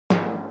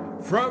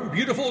From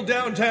beautiful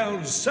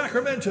downtown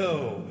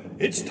Sacramento,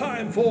 it's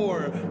time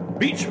for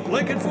Beach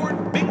Blanket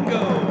Fort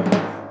Bingo!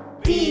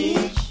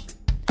 Beach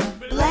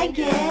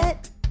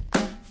Blanket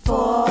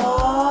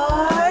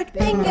Fort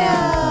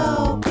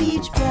Bingo!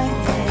 Beach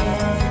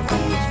Blanket,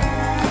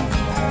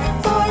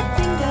 Fort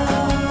Bingo,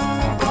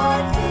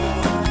 Fort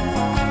Bingo.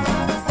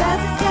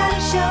 Spaz has got a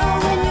show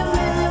when you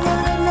really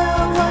want to know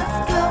what's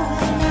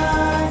going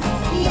on.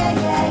 Yeah,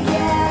 yeah,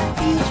 yeah.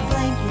 Beach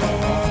Blanket,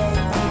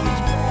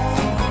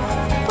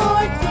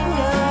 Fort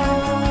Bingo,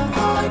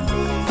 Fort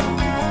Bingo.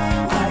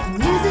 Art and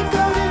music,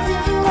 golden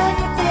blue, and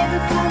your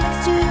favorite comics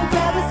too.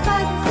 Grab a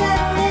spot and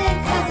settle in,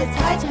 'cause it's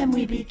high time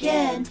we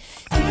begin.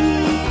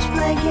 Beach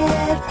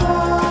Blanket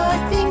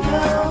Fort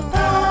Bingo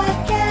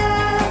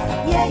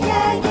Podcast. Yeah,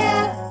 yeah, yeah.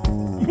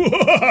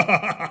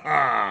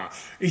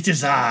 It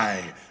is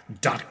I,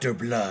 Dr.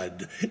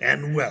 Blood,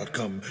 and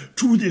welcome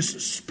to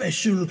this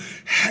special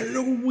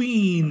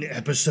Halloween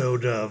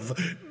episode of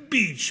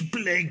Beach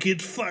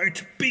Blanket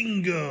Fart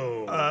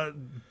Bingo.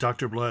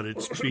 Dr. Blood,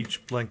 it's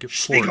Beach Blanket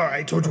Fort. Speaker,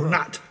 I told you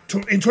not to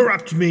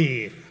interrupt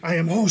me. I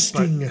am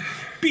hosting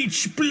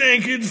Beach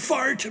Blanket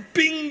Fart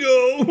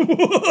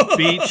Bingo.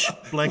 Beach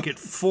Blanket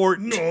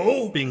Fort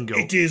No, Bingo.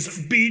 it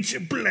is Beach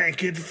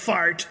Blanket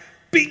Fart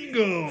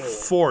Bingo.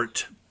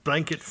 Fort.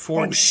 Blanket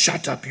Fort. Oh,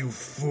 shut up, you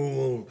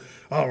fool.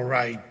 All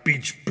right,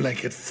 Beach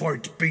Blanket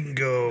Fort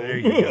Bingo. There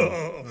you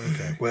go.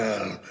 Okay.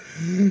 Well,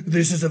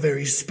 this is a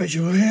very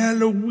special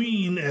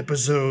Halloween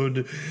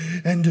episode,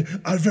 and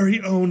our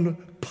very own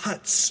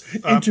Putz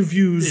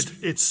interviews...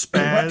 It's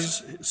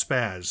Spaz.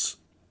 Spaz.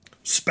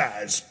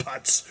 Spaz,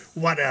 Putz,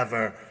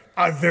 whatever.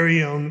 Our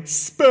very own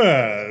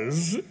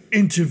Spaz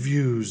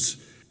interviews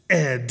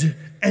Ed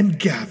and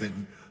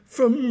Gavin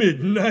from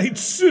Midnight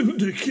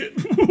Syndicate.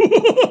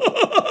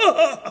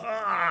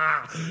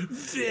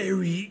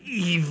 Very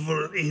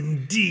evil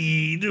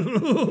indeed.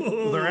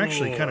 Well, they're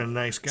actually kind of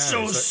nice guys.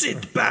 So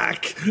sit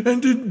back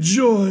and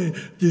enjoy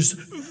this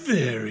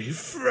very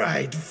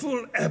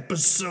frightful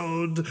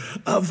episode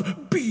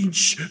of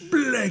Beach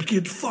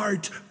Blanket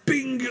Fart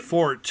Bingo.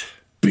 Fort.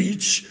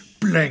 Beach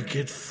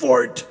Blanket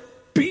Fort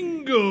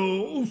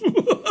Bingo. Beach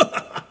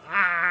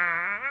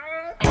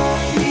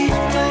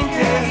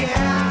Blanket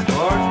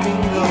Fort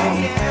Bingo.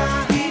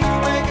 Beach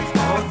Blanket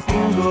Fort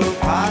Bingo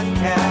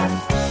Podcast.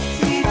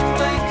 Beach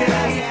Blanket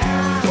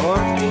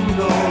Fort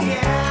Bingo.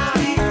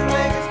 Beach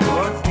Blanket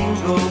Fort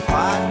Bingo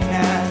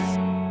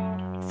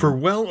Podcast. For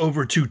well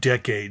over 2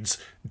 decades,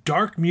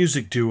 dark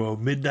music duo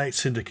Midnight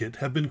Syndicate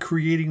have been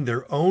creating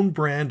their own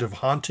brand of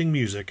haunting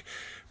music,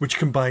 which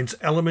combines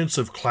elements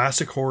of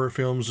classic horror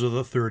films of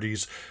the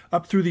 30s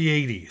up through the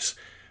 80s.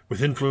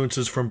 With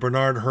influences from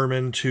Bernard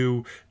Herrmann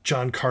to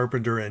John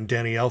Carpenter and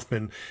Danny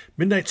Elfman,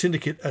 Midnight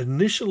Syndicate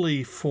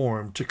initially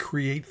formed to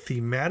create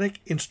thematic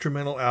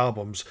instrumental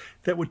albums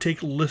that would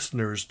take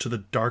listeners to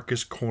the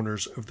darkest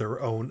corners of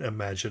their own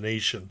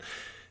imagination.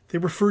 They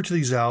refer to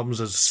these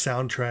albums as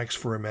soundtracks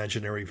for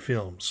imaginary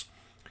films.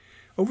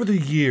 Over the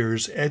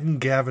years, Ed and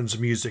Gavin's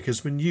music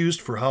has been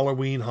used for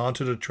Halloween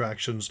haunted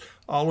attractions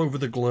all over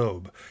the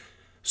globe,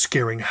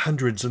 scaring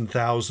hundreds and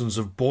thousands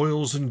of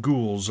boils and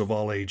ghouls of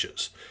all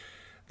ages.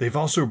 They've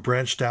also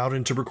branched out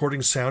into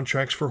recording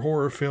soundtracks for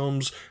horror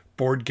films,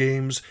 board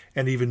games,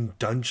 and even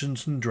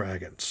Dungeons and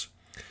Dragons.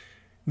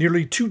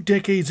 Nearly 2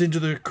 decades into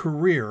their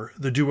career,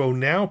 the duo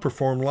now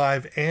perform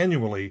live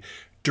annually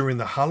during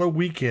the Halloween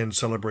weekend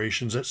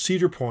celebrations at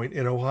Cedar Point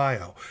in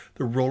Ohio,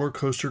 the roller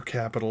coaster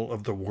capital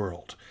of the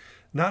world.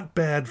 Not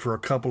bad for a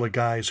couple of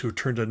guys who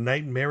turned a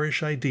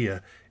nightmarish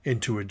idea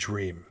into a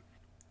dream.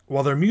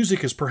 While their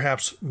music is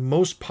perhaps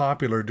most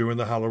popular during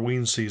the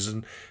Halloween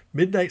season,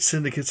 Midnight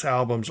Syndicate's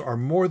albums are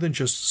more than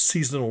just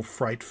seasonal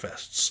fright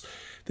fests.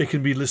 They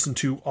can be listened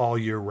to all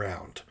year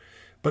round.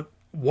 But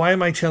why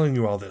am I telling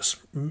you all this?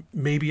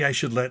 Maybe I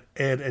should let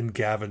Ed and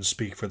Gavin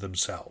speak for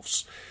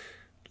themselves.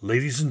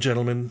 Ladies and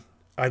gentlemen,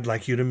 I'd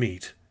like you to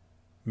meet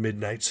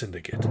Midnight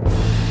Syndicate.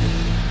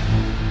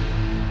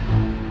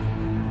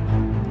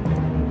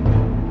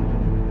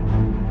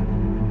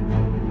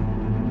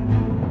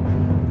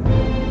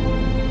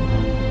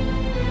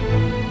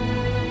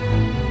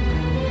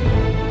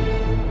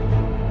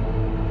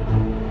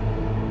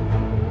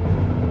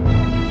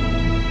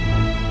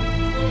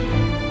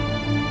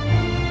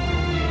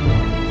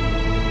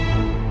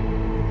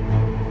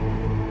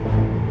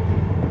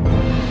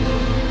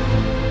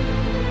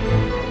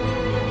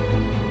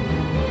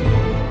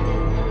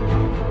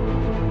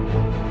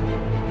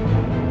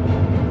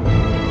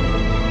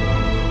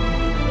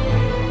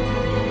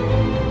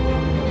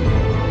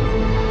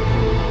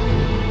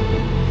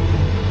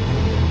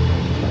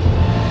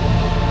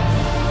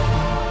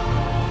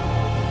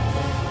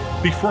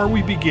 Before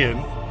we begin,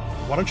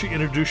 why don't you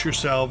introduce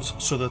yourselves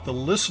so that the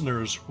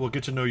listeners will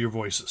get to know your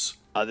voices?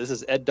 This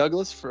is Ed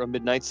Douglas from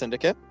Midnight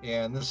Syndicate.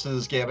 And this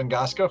is Gavin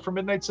Goska from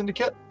Midnight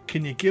Syndicate.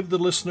 Can you give the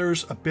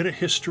listeners a bit of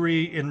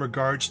history in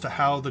regards to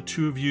how the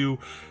two of you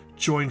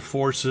joined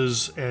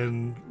forces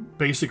and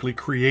basically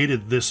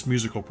created this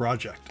musical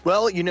project?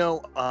 Well,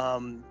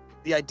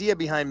 the idea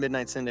behind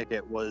Midnight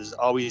Syndicate was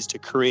always to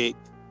create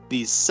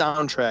these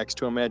soundtracks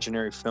to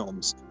imaginary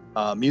films,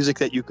 music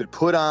that you could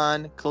put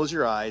on, close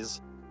your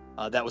eyes.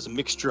 That was a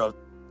mixture of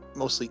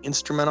mostly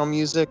instrumental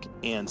music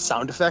and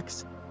sound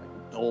effects,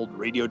 like old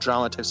radio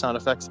drama type sound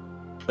effects.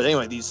 But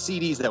anyway, these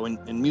CDs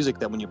and music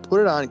that when you put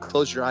it on and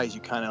close your eyes,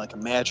 you kind of like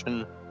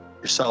imagine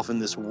yourself in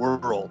this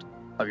world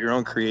of your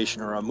own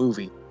creation or a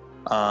movie.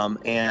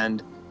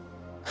 And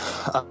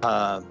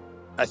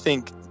I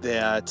think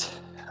that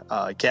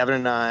Gavin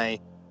and I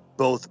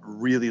both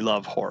really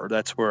love horror.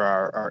 That's where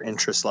our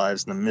interest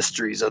lies, in the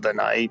mysteries of the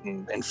night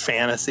and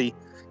fantasy.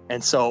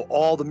 And so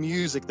all the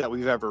music that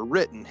we've ever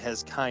written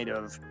has kind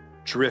of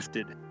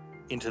drifted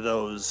into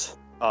those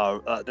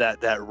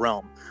that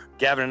realm.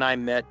 Gavin and I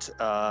met,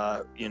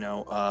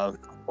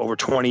 over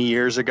 20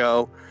 years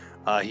ago.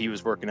 He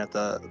was working at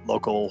the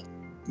local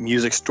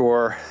music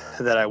store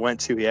that I went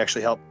to. He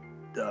actually helped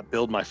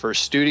build my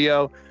first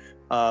studio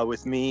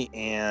with me,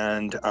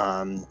 and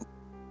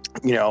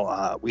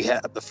we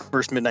had the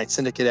first Midnight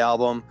Syndicate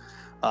album.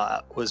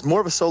 Was more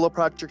of a solo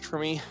project for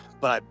me,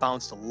 but I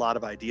bounced a lot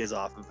of ideas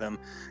off of him,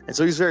 and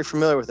so he's very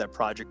familiar with that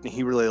project, and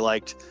he really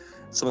liked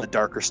some of the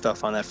darker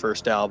stuff on that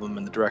first album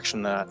and the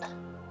direction that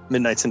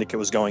Midnight Syndicate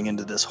was going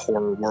into this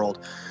horror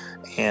world.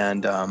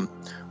 And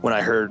when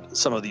I heard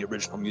some of the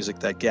original music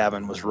that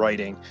Gavin was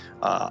writing,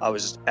 I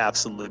was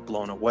absolutely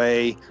blown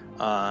away.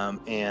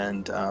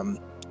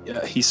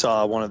 He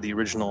saw one of the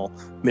original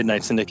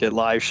Midnight Syndicate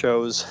live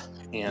shows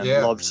and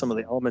loved some of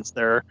the elements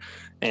there.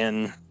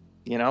 And,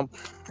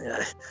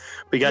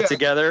 we got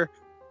together.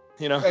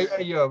 I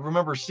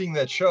remember seeing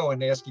that show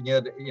and asking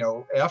Ed,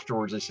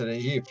 afterwards, I said,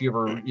 hey, if you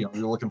ever, you're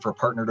looking for a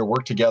partner to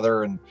work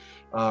together and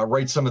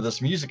write some of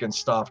this music and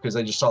stuff, because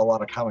I just saw a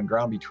lot of common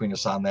ground between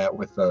us on that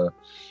with the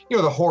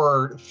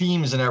horror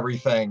themes and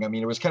everything. I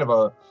mean, it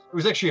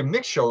was actually a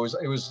mixed show.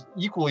 It was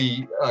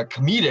equally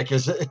comedic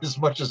as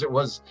much as it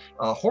was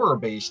horror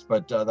based,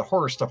 but the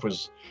horror stuff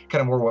was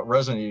kind of more what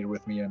resonated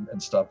with me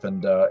and stuff.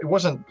 And it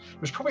was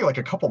probably like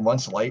a couple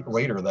months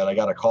later that I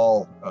got a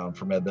call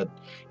from Ed that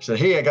said,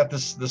 hey, I got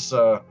this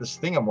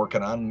thing I'm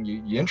working on.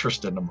 You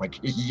interested? And I'm like,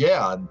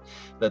 yeah. And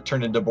that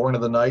turned into Born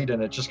of the Night,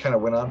 and it just kind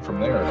of went on from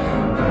there.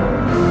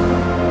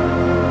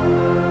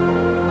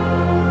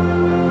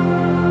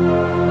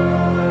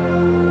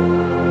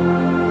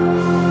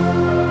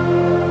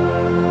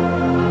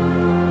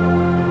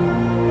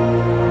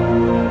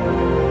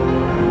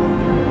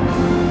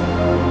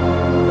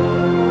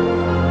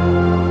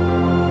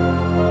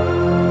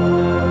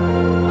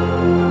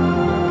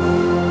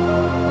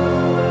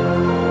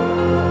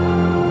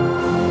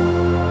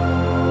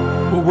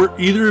 Were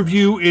either of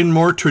you in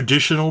more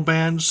traditional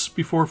bands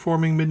before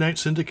forming Midnight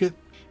Syndicate?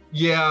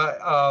 Yeah,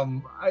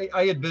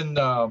 I had been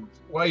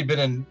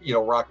in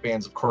rock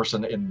bands, of course,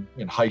 in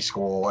high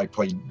school. I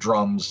played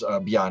drums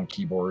beyond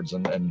keyboards,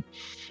 and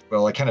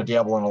I kind of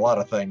dabble in a lot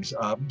of things.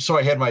 So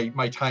I had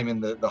my time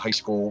in the high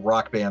school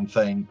rock band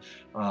thing,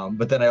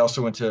 but then I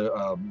also went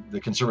to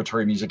the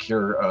conservatory music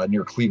here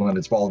near Cleveland.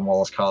 It's Baldwin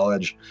Wallace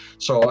College.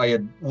 So I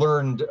had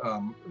learned, I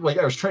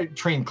was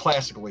trained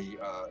classically.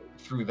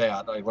 Through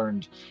that, I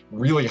learned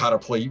really how to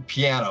play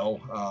piano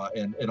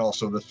and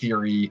also the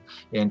theory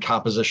and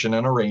composition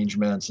and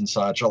arrangements and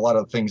such. A lot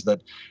of things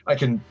that I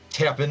can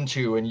tap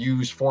into and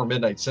use for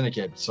Midnight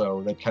Syndicate.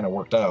 So that kind of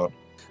worked out.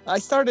 I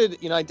started,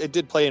 I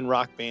did play in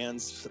rock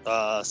bands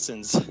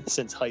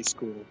since high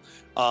school,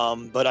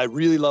 but I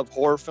really love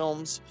horror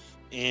films,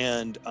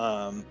 and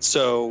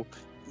so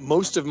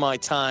most of my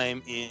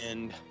time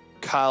in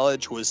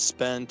college was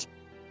spent,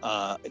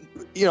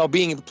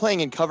 playing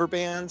in cover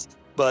bands.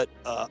 But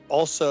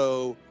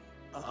also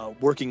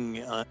working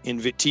in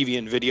TV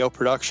and video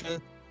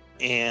production.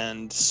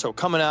 And so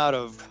coming out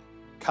of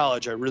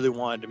college, I really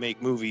wanted to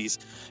make movies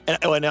and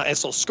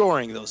so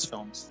scoring those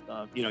films,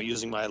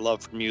 using my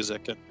love for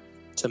music and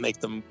to make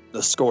them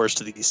the scores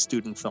to these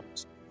student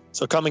films.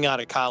 So coming out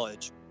of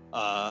college,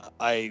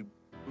 I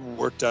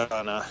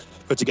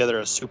put together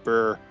a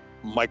super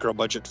micro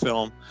budget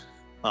film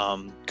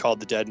called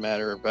The Dead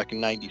Matter back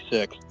in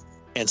 '96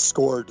 and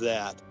scored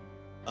that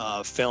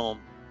film.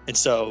 And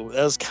so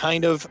that was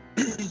kind of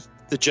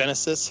the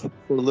genesis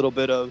for a little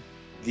bit of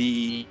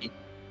the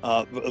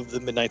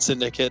Midnight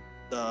Syndicate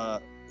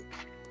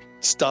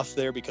stuff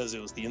there, because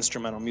it was the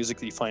instrumental music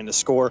that you find in the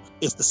score.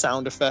 It's the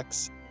sound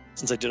effects,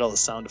 since I did all the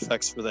sound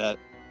effects for that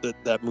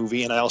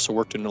movie, and I also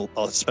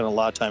spent a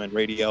lot of time in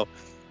radio,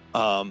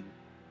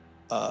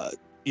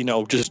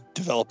 just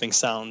developing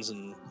sounds,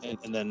 and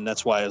then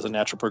that's why it was a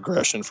natural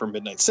progression for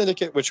Midnight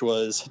Syndicate, which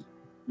was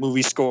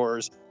movie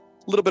scores,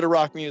 a little bit of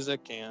rock music,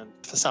 and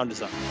sound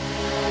design.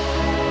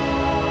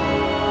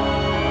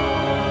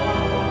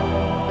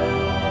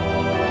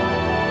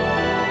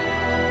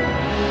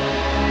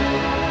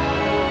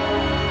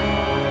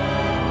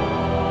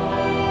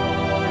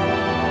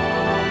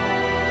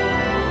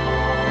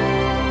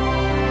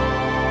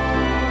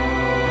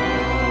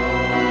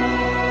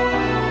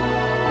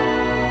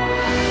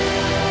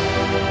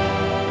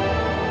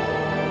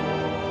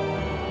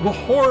 Well,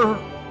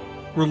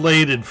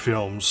 horror-related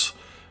films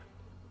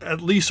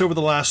at least over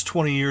the last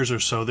 20 years or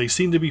so, they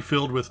seem to be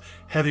filled with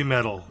heavy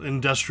metal,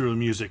 industrial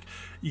music.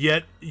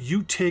 Yet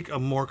you take a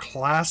more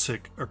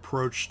classic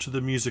approach to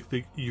the music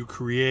that you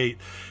create.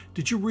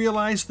 Did you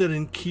realize that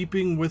in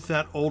keeping with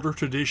that older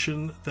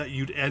tradition that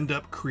you'd end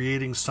up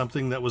creating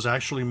something that was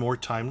actually more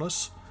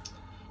timeless?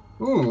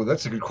 Ooh,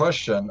 that's a good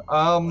question.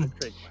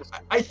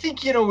 I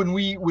think, you know,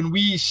 when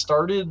we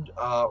started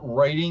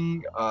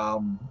writing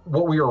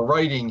what we were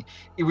writing,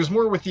 it was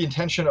more with the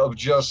intention of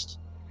just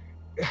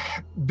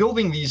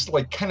building these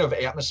like kind of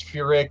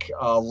atmospheric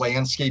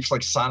landscapes,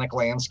 like sonic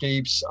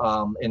landscapes,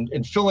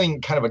 and filling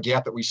kind of a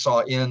gap that we saw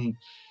in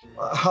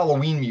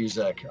Halloween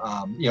music.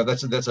 You know,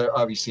 that's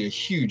obviously a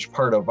huge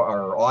part of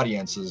our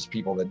audience is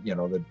people that, you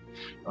know, that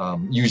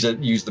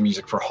use the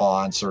music for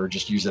haunts or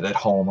just use it at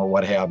home or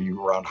what have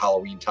you around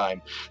Halloween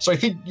time. So I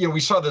think, you know, we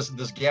saw this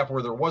gap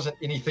where there wasn't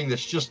anything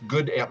that's just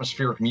good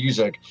atmospheric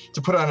music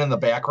to put on in the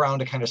background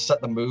to kind of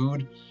set the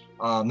mood.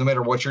 No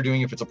matter what you're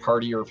doing, if it's a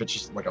party or if it's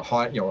just like a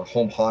haunt, you know, a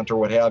home haunt or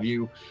what have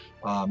you.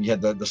 You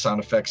had the sound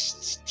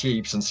effects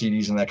tapes and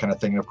CDs and that kind of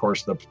thing. And of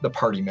course, the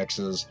party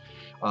mixes,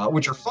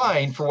 which are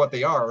fine for what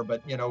they are.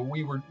 But, you know,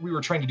 we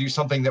were trying to do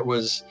something that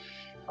was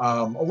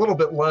a little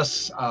bit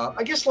less,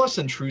 I guess, less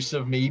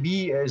intrusive,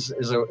 maybe is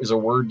a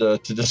word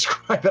to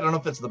describe it. I don't know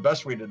if that's the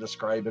best way to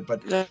describe it,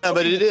 but yeah,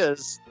 but it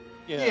is.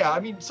 Yeah, I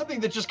mean, something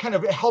that just kind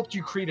of helped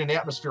you create an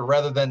atmosphere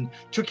rather than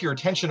took your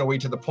attention away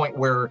to the point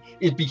where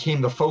it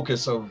became the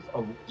focus of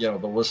you know,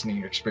 the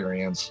listening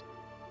experience.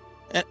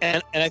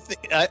 And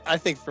I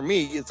think for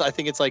me,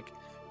 it's like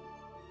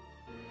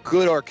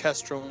good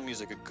orchestral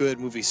music, a good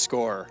movie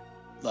score,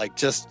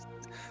 like you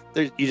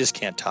just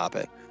can't top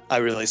it.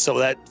 So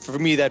that for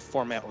me, that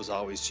format was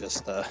always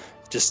just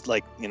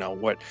like, you know,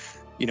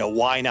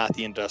 why not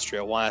the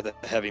industrial, why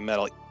not the heavy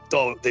metal?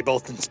 Though they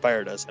both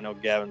inspired us. I know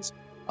Gavin's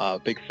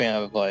big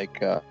fan of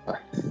like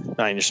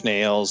Nine Inch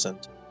Nails and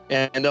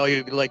though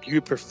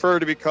you prefer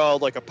to be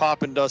called like a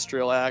pop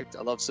industrial act.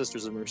 I love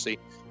Sisters of Mercy,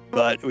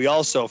 but we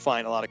also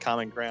find a lot of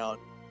common ground.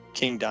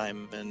 King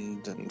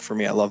Diamond, and for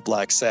me, I love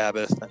Black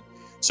Sabbath. And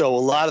so a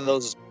lot of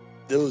those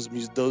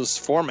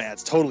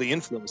formats totally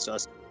influenced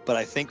us. But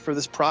I think for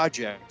this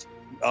project,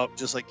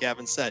 just like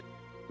Gavin said,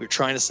 we were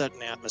trying to set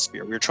an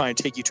atmosphere. We were trying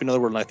to take you to another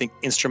world, and I think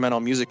instrumental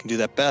music can do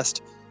that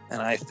best.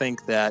 And I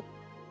think that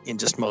in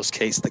just most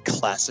cases, the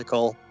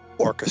classical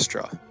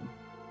orchestra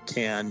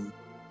can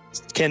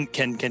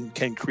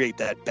create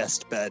that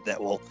best bed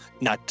that will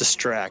not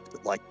distract,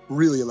 but like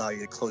really allow you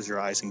to close your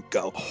eyes and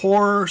go.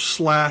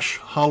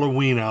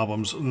 Horror/Halloween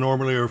albums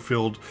normally are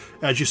filled,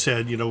 as you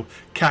said, you know,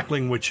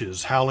 cackling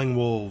witches, howling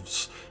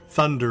wolves,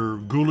 thunder,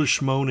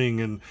 ghoulish moaning,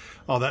 and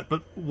all that.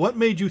 But what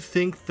made you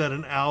think that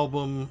an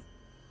album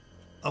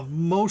of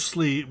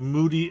mostly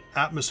moody,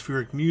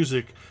 atmospheric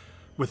music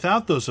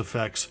without those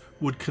effects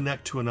would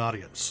connect to an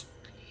audience?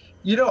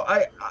 You know,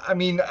 I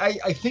mean,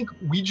 I think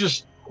we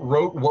just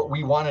wrote what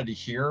we wanted to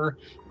hear.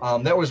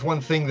 That was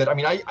one thing that, I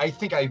mean, I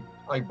think I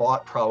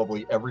bought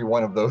probably every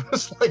one of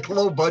those like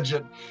low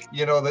budget,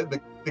 you know,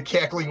 the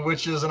cackling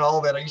witches and all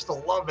that. I used to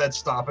love that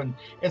stuff, and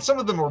some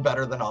of them were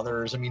better than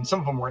others. I mean, some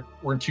of them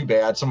weren't too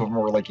bad. Some of them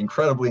were like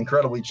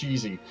incredibly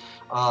cheesy.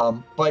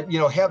 But you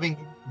know,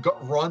 having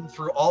run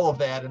through all of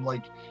that and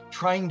like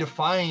trying to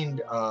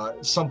find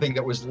something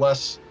that was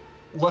less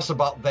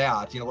about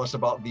that, you know, less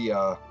about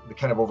the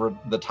kind of over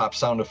the top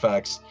sound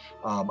effects.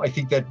 I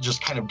think that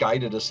just kind of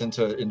guided us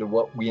into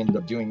what we ended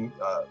up doing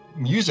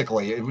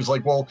musically. It was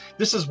like, well,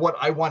 this is what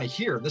I want to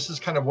hear. This is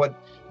kind of what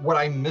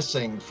I'm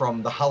missing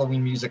from the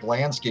Halloween music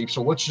landscape.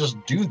 So let's just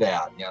do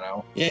that, you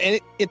know? Yeah, and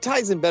it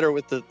ties in better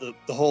with the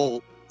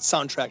whole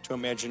soundtrack to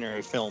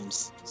imaginary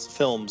films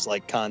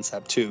like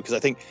concept too, because I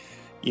think,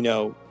 you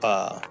know,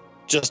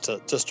 just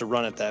to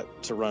run it that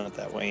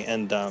way,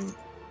 and to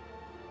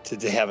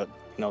have it,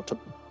 you know,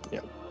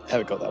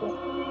 have it go that way.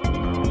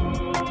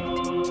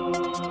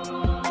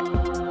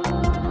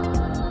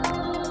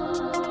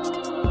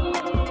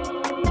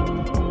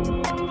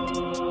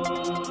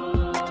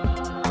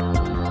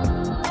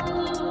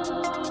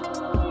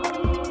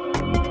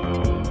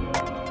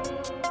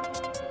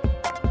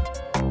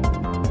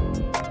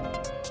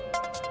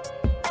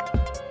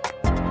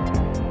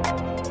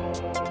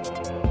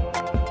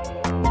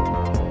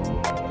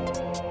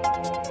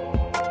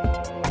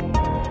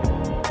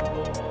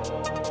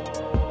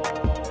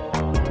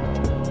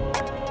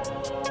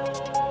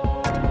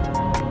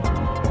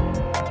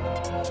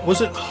 Was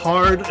it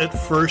hard at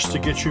first to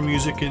get your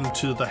music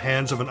into the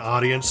hands of an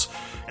audience?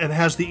 And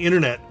has the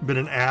internet been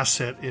an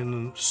asset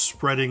in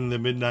spreading the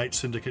Midnight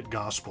Syndicate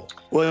gospel?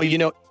 Well, you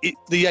know,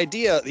 the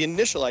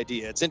initial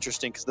idea, it's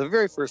interesting because the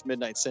very first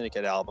Midnight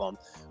Syndicate album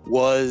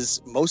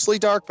was mostly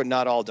dark, but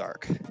not all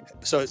dark.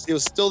 So it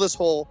was still this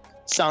whole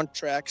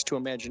soundtracks to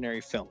imaginary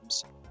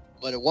films,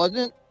 but it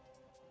wasn't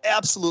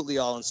absolutely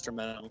all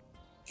instrumental.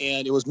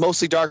 And it was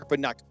mostly dark, but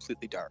not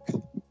completely dark.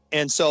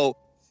 And so,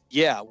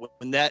 yeah,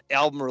 when that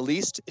album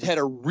released, it had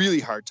a really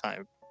hard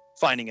time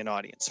finding an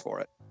audience for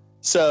it.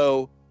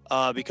 So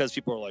because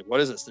people were like,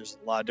 what is this? There's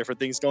a lot of different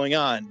things going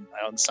on.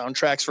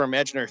 Soundtracks for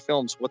imaginary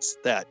films. What's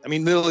that? I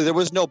mean, literally, there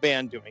was no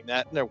band doing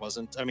that. And there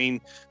wasn't. I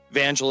mean,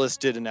 Vangelis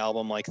did an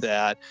album like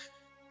that.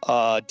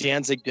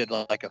 Danzig did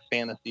like a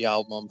fantasy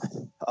album,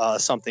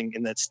 something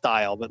in that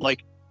style. But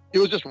like, it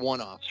was just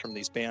one-offs from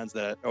these bands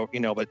that,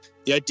 but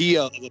the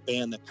idea of a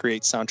band that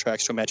creates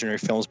soundtracks to imaginary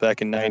films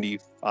back in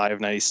 95,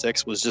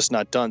 96 was just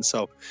not done.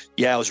 So,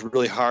 yeah, it was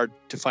really hard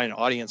to find an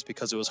audience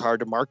because it was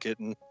hard to market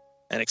and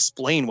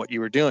explain what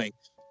you were doing.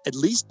 At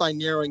least by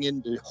narrowing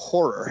into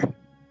horror,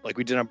 like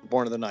we did on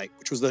Born of the Night,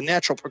 which was the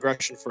natural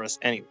progression for us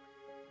anyway.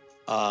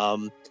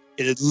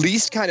 It at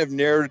least kind of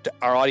narrowed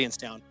our audience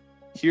down.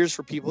 Here's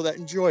for people that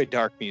enjoy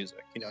dark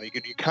music.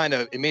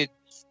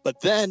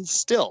 But then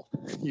still,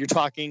 you're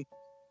talking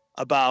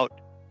about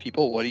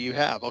people. What do you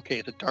have? Okay,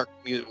 it's a dark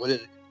music. What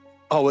is it?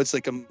 Oh, it's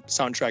like a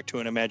soundtrack to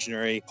an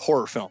imaginary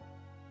horror film.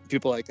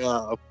 People are like,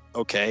 oh,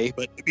 okay.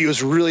 But it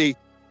was really,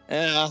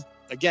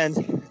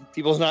 again,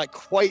 people's not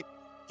quite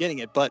getting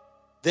it. But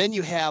then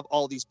you have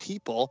all these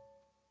people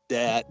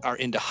that are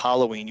into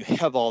Halloween. You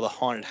have all the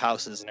haunted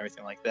houses and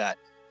everything like that.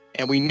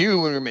 And we knew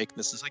when we were making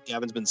this, just like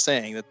Gavin's been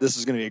saying, that this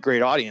is going to be a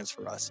great audience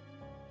for us.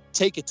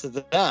 Take it to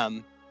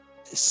them.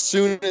 As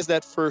soon as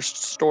that first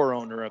store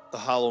owner at the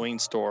Halloween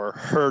store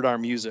heard our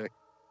music,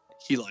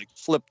 he like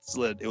flipped his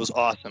lid. It was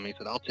awesome. He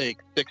said, "I'll take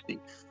 60,"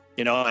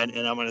 and I'm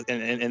gonna,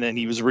 and then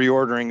he was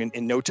reordering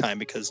in no time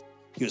because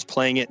he was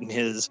playing it in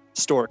his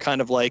store,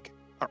 kind of like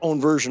our own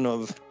version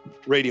of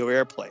radio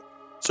airplay.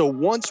 So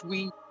once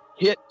we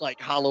hit like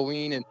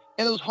Halloween and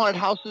those haunted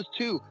houses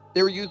too,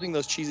 they were using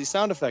those cheesy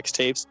sound effects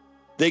tapes.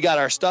 They got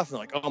our stuff and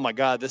they're like, "Oh my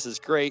God, this is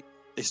great."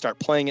 They start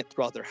playing it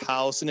throughout their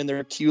house and in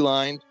their queue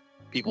line.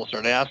 People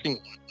started asking,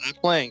 "What am I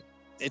playing?"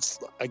 It's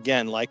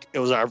again like it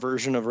was our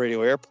version of radio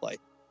airplay.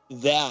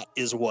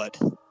 That's what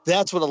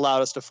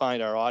allowed us to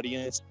find our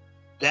audience.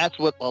 That's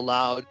what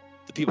allowed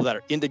the people that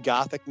are into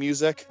Gothic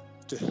music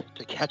to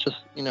catch us,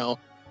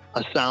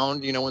 a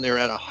sound, when they were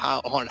at a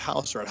haunted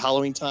house or at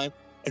Halloween time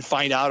and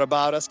find out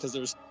about us, because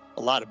there's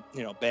a lot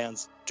of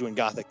bands doing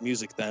Gothic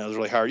music then. It was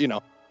really hard,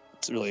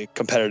 it's a really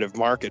competitive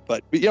market,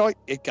 but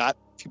it got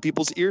a few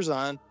people's ears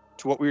on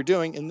to what we were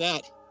doing, and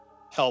that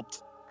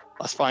helped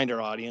us find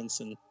our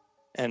audience and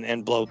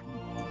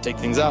take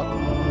things out.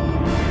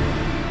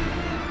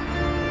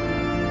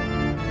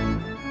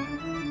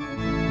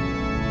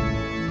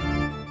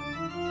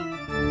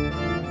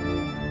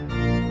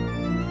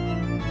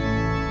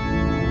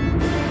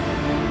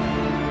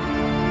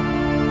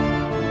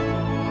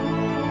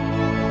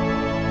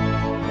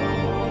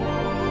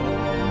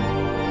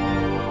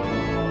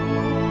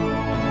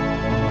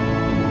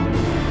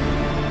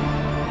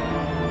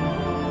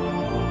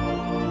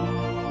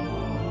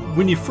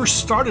 When you first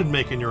started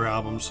making your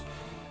albums,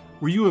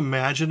 were you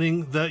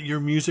imagining that your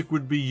music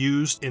would be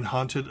used in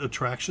haunted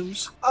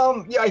attractions?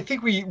 Yeah, I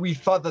think we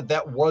thought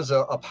that was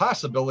a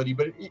possibility,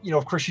 but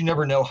of course you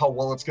never know how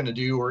well it's going to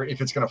do or if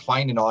it's going to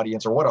find an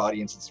audience or what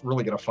audience it's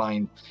really going to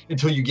find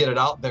until you get it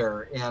out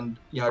there. And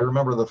I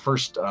remember the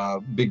first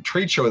big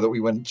trade show that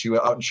we went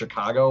to out in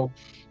Chicago.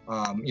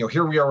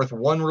 Here we are with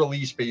one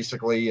release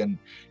basically and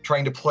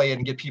trying to play it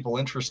and get people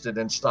interested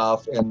in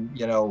stuff. And,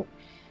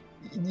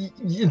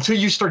 until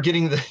you start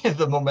getting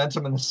the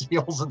momentum and the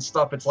sales and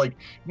stuff, it's like,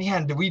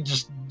 man, do we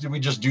just do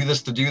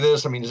this to do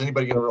this? I mean, is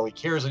anybody going to really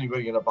care? Is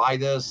anybody going to buy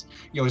this?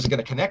 Is it going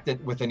to connect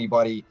it with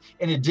anybody?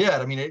 And it did.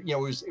 I mean, it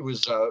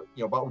was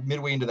about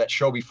midway into that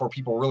show before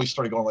people really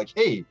started going like,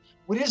 hey,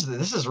 what is this?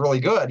 This is really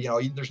good.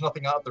 There's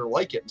nothing out there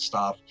like it and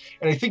stuff.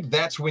 And I think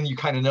that's when you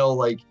kind of know,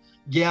 like,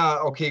 yeah,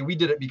 okay, we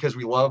did it because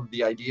we loved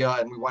the idea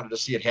and we wanted to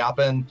see it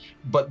happen,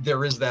 but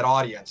there is that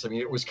audience. I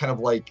mean, it was kind of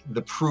like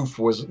the proof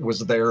was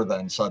there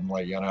then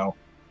suddenly,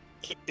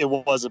 It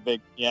was a big,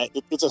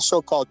 it's a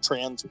show called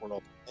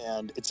Transworld,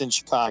 and it's in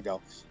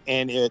Chicago.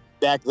 And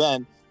back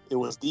then, it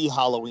was the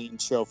Halloween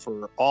show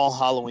for all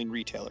Halloween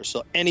retailers.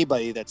 So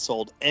anybody that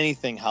sold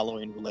anything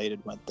Halloween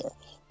related went there.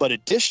 But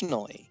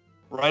additionally,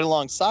 right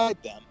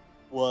alongside them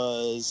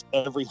was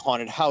every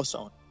haunted house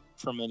owner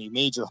from any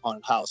major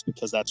haunted house,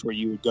 because that's where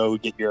you would go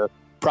get your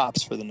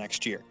props for the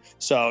next year.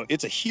 So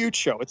it's a huge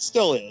show. It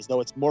still is, though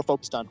it's more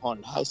focused on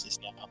haunted houses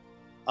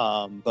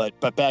now.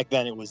 But back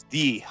then it was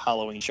the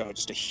Halloween show,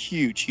 just a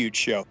huge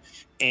show.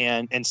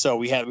 And so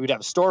we'd have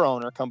a store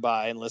owner come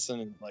by and listen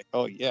and like,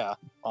 oh yeah,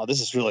 oh,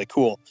 this is really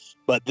cool.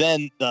 But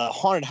then the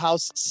haunted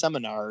house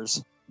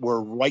seminars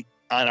were right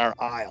on our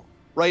aisle,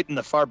 right in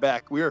the far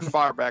back. We were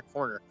far back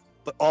corner,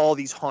 but all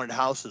these haunted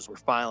houses were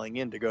filing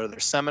in to go to their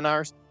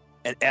seminars.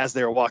 And as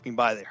they were walking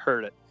by, they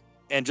heard it.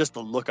 And just the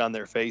look on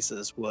their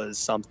faces was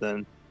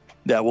something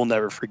that we'll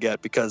never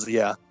forget, because,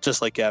 yeah,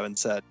 just like Gavin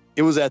said,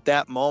 it was at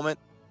that moment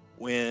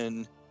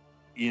when,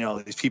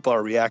 these people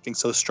are reacting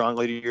so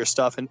strongly to your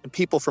stuff. And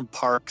people from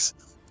parks,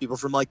 people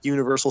from like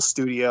Universal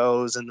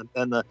Studios and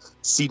the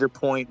Cedar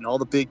Point and all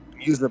the big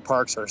amusement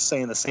parks are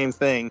saying the same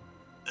thing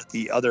that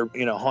the other,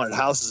 haunted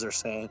houses are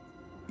saying.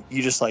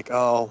 You just like,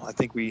 oh, I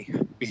think we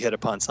hit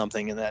upon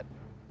something, and that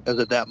it was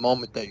at that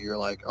moment that you're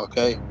like,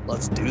 okay,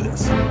 let's do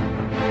this.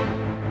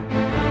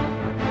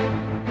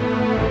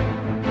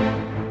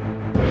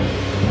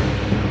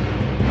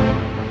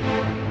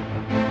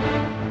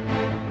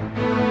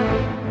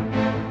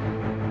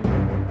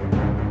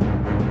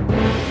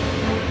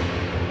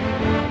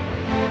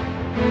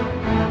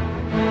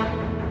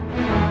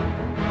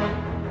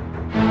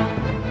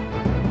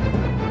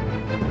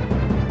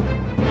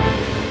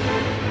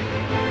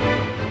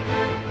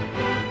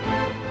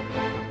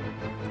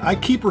 I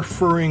keep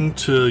referring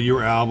to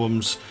your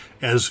albums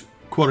as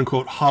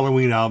quote-unquote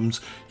Halloween albums,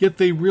 yet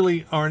they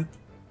really aren't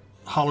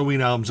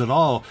Halloween albums at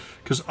all,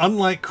 because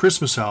unlike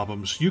Christmas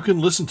albums, you can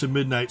listen to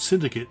Midnight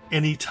Syndicate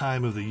any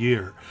time of the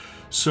year.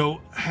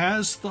 So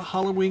has the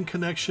Halloween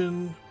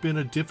connection been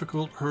a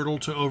difficult hurdle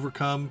to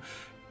overcome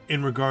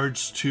in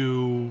regards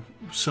to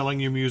selling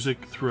your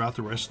music throughout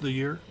the rest of the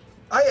year?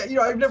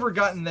 I've never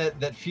gotten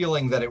that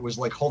feeling that it was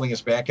like holding us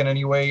back in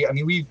any way. I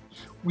mean,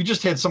 we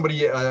just had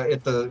somebody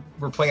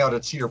we're playing out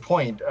at Cedar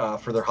Point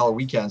for their Halloween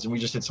weekends, and we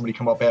just had somebody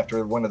come up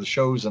after one of the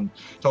shows and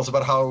tell us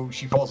about how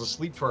she falls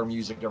asleep to our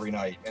music every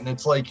night. And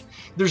it's like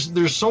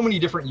there's so many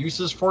different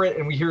uses for it,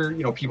 and we hear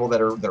people that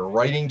are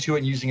writing to it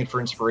and using it for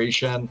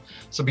inspiration.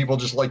 Some people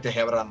just like to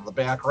have it on in the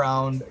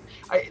background.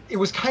 It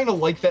was kind of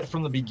like that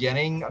from the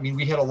beginning. I mean,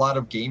 we had a lot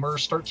of gamers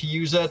start to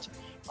use it.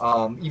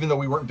 Even though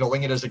we weren't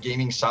billing it as a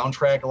gaming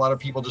soundtrack, a lot of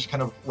people just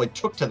kind of like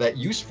took to that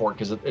use for it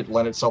because it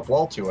lent itself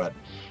well to it.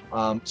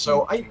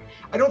 So I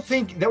don't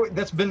think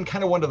that's been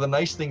kind of one of the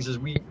nice things is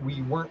we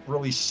weren't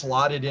really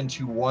slotted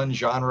into one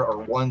genre or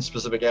one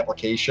specific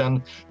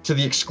application to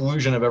the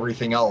exclusion of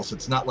everything else.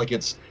 It's not like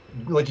it's,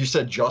 like you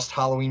said, just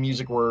Halloween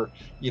music where,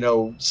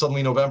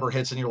 suddenly November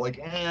hits and you're like,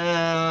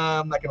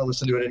 I'm not going to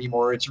listen to it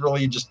anymore. It's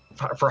really just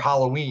for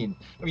Halloween.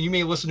 I mean, you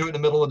may listen to it in the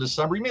middle of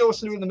December. You may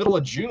listen to it in the middle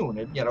of June.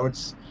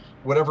 It's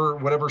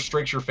whatever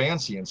strikes your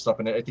fancy and stuff.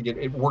 And I think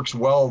it works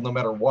well no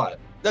matter what.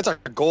 That's our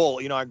goal.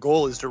 Our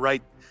goal is to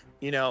write,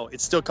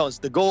 it still comes,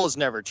 the goal has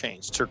never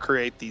changed, to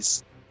create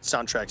these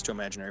soundtracks to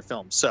imaginary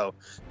films. So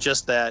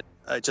just that,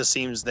 it just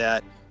seems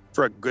that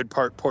for a good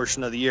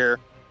portion of the year,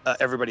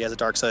 everybody has a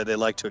dark side they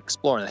like to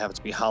explore, and it happens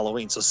to be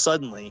Halloween. So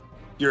suddenly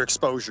your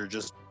exposure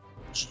just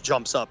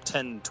jumps up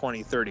 10,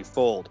 20, 30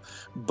 fold.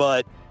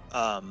 But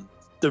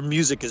the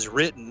music is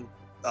written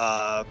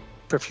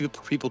for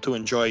people to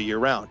enjoy year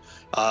round,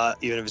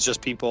 even if it's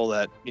just people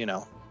that it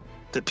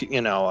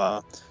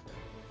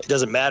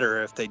doesn't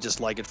matter if they just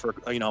like it for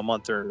a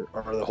month or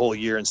the whole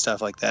year and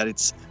stuff like that.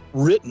 It's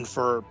written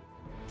for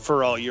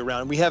all year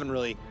round. We haven't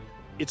really,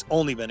 it's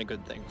only been a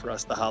good thing for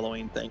us, the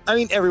Halloween thing. I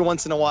mean, every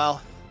once in a while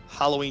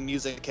Halloween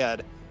music has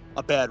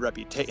a bad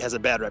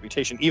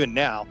reputation. Even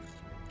now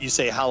you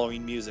say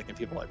Halloween music and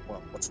people are like,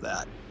 well, what's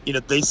that?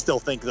 They still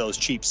think those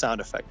cheap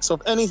sound effects. So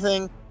if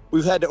anything,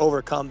 we've had to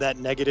overcome that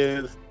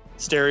negative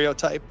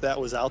stereotype that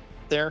was out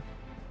there.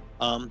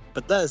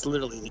 But that is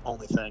literally the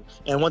only thing.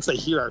 And once they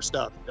hear our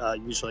stuff,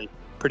 usually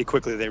pretty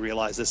quickly they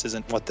realize this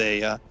isn't what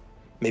they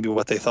maybe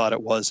what they thought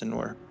it was, and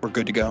we're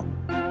good to go.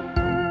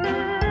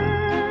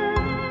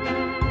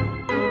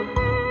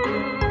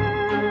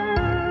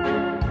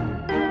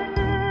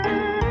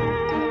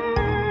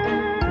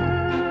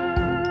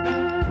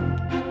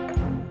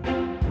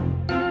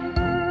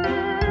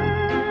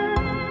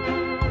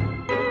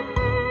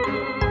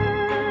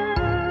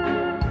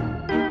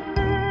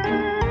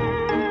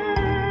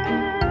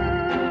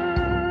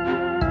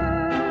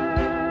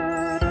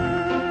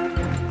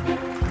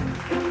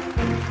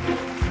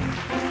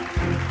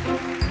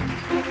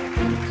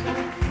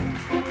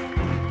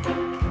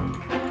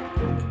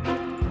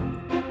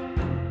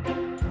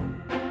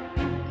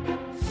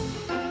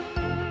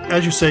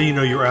 As you say,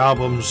 your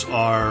albums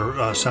are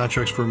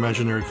soundtracks for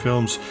imaginary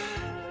films,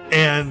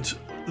 and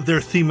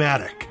they're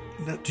thematic.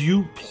 Now, do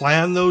you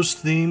plan those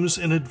themes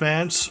in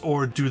advance,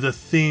 or do the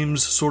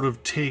themes sort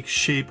of take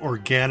shape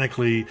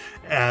organically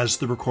as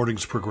the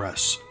recordings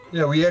progress?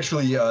 Yeah, we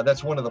actually,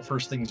 that's one of the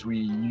first things we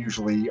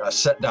usually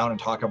sit down and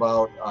talk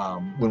about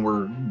when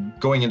we're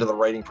going into the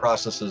writing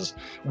process is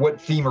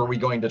what theme are we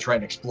going to try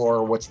and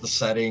explore? What's the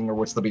setting or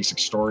what's the basic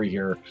story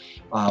here?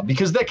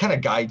 Because that kind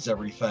of guides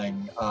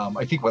everything.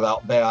 I think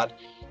without that,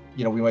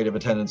 we might have a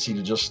tendency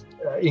to just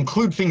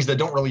include things that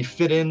don't really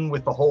fit in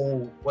with the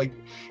whole,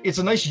 it's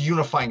a nice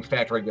unifying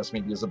factor, I guess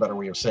maybe is a better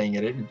way of saying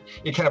it.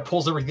 It kind of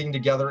pulls everything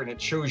together and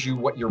it shows you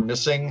what you're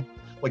missing.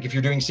 Like if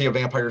you're doing, say, a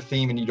vampire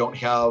theme and you don't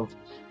have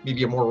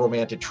maybe a more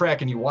romantic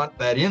track and you want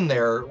that in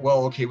there,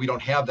 well, okay, we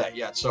don't have that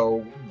yet.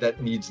 So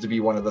that needs to be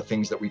one of the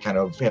things that we kind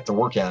of have to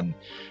work in.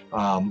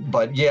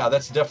 But yeah,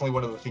 that's definitely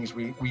one of the things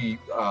we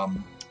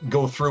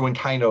go through and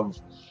kind of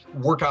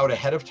work out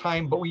ahead of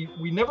time, but we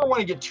never want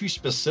to get too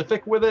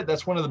specific with it.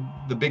 That's one of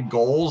the big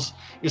goals,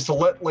 is to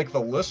let the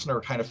listener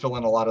kind of fill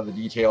in a lot of the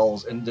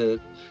details and to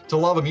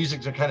allow the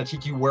music to kind of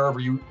take you wherever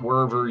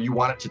you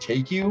want it to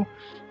take you.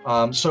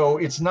 So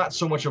it's not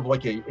so much of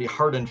a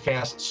hard and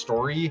fast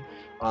story.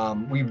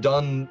 We've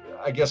done,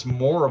 I guess,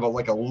 more of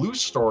a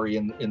loose story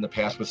in the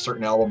past with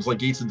certain albums, like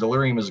Gates of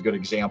Delirium is a good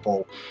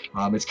example.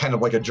 It's kind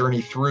of like a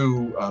journey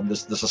through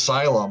this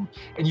asylum,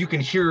 and you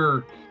can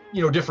hear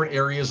different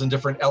areas and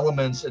different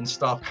elements and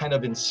stuff kind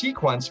of in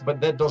sequence,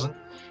 but that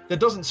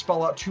doesn't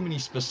spell out too many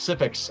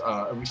specifics,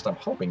 at least I'm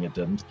hoping it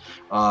didn't,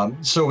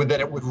 so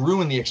that it would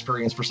ruin the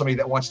experience for somebody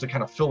that wants to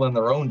kind of fill in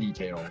their own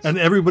details. And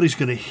everybody's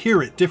going to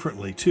hear it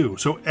differently too,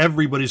 so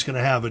everybody's going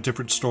to have a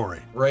different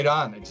story. Right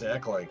on,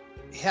 exactly.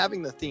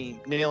 Having the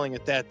theme, nailing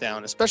that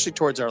down, especially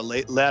towards our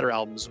latter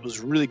albums, was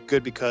really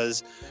good,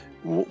 because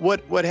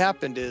what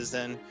happened is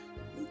then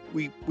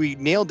we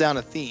nailed down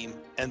a theme,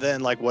 And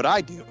then like what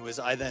I do is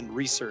I then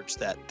research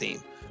that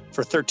theme.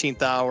 For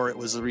 13th Hour, it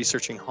was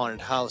researching haunted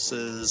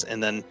houses,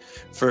 and then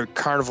for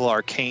Carnival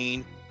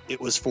Arcane,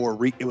 it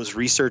was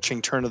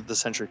researching turn of the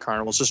century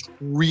carnivals, just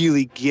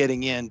really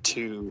getting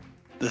into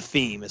the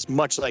theme as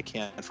much as I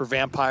can. For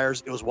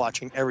vampires, it was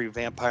watching every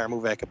vampire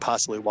movie I could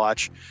possibly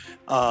watch,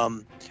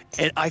 and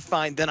I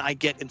find then I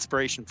get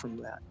inspiration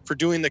from that. For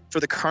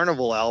the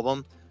Carnival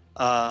album,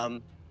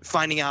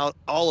 finding out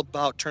all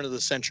about turn of the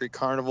century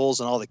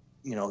carnivals and all the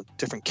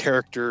different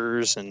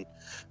characters and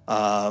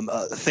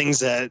things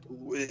that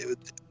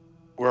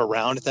were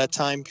around at that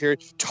time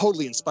period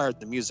totally inspired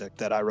the music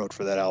that I wrote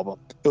for that album.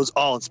 It was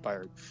all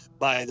inspired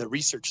by the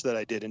research that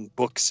I did in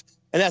books,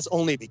 and that's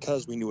only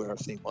because we knew what our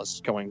theme was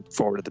going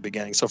forward at the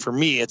beginning. So for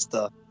me,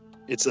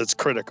 it's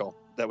critical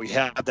that we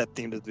have that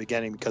theme at the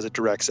beginning, because it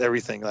directs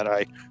everything that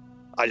I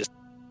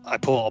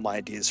pull all my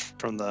ideas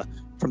from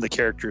the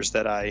characters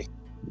that I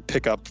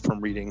pick up from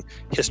reading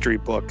history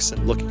books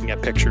and looking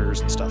at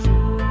pictures and stuff.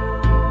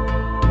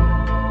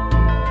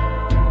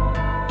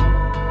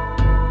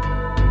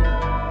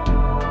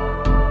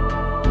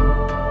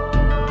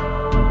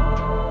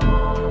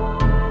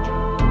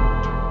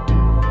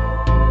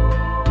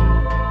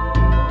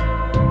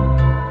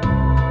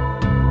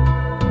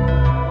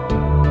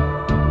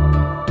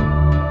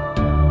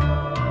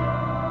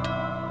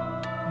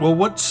 Well,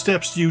 what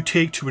steps do you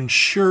take to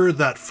ensure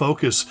that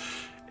focus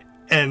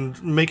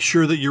and make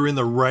sure that you're in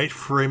the right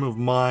frame of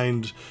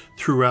mind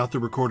throughout the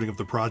recording of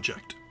the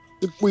project?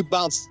 We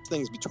bounce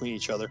things between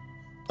each other.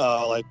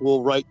 Like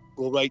we'll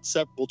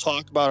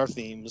talk about our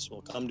themes.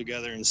 We'll come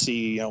together and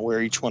see,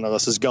 where each one of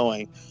us is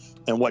going,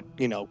 and what,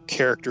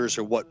 characters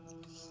or what,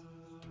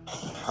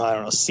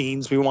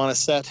 scenes we want to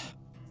set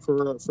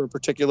for a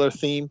particular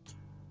theme.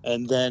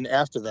 And then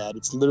after that,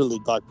 it's literally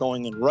about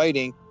going and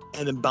writing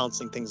and then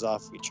bouncing things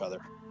off of each other.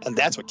 And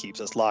that's what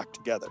keeps us locked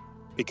together,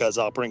 because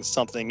I'll bring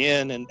something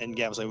in and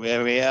Gav's like,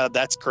 yeah,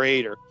 that's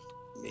great. Or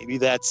maybe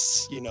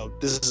that's,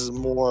 this is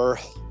more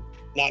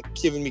not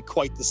giving me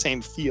quite the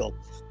same feel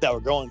that we're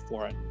going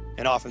for it.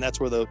 And often that's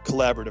where the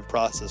collaborative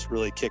process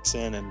really kicks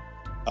in, and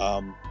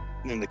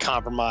the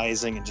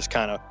compromising and just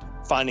kind of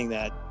finding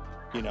that,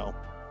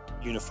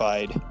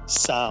 unified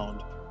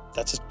sound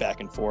that's just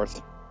back and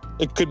forth.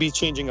 It could be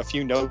changing a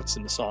few notes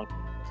in the song,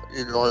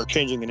 or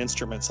changing an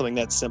instrument, something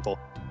that's simple.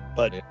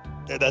 But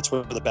that's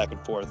where the back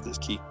and forth is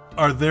key.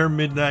 Are there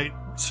Midnight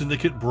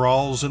Syndicate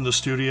brawls in the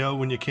studio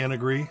when you can't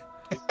agree?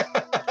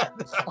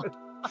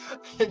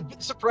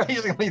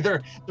 Surprisingly,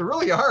 there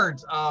really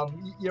aren't.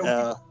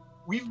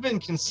 We've been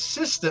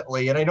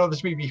consistently, and I know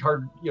this may be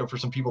hard, for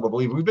some people to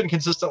believe, we've been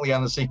consistently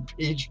on the same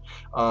page,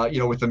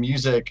 with the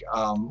music,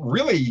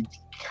 really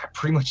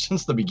pretty much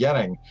since the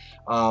beginning.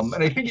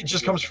 And I think it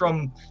just comes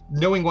from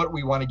knowing what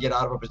we want to get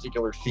out of a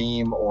particular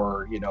theme,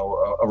 or,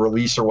 a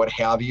release or what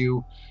have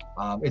you.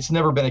 It's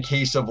never been a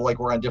case of like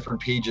we're on different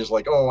pages,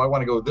 like, oh, I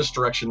want to go this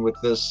direction with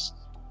this,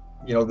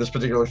 this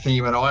particular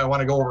theme, and I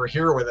want to go over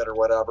here with it or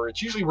whatever.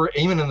 It's usually we're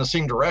aiming in the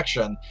same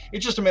direction.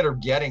 It's just a matter of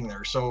getting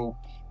there. So,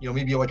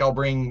 maybe like I'll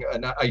bring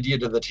an idea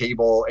to the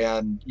table,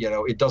 and,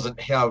 it doesn't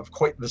have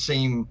quite the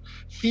same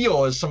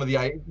feel as some of the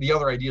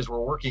other ideas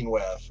we're working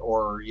with,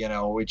 or,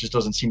 it just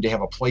doesn't seem to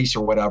have a place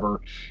or whatever.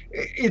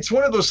 It's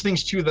one of those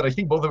things too that I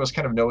think both of us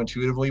kind of know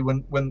intuitively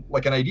when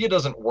like an idea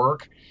doesn't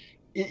work.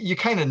 You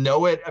kind of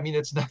know it. I mean,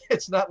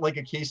 it's not like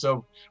a case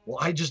of, well,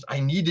 I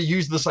need to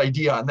use this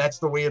idea and that's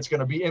the way it's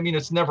going to be. I mean,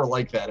 it's never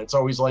like that. It's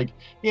always like,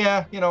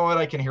 yeah, you know what,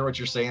 I can hear what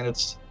you're saying.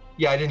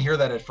 I didn't hear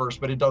that at first,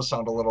 but it does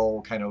sound a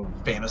little kind of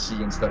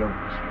fantasy instead of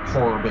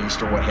horror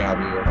based or what have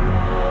you.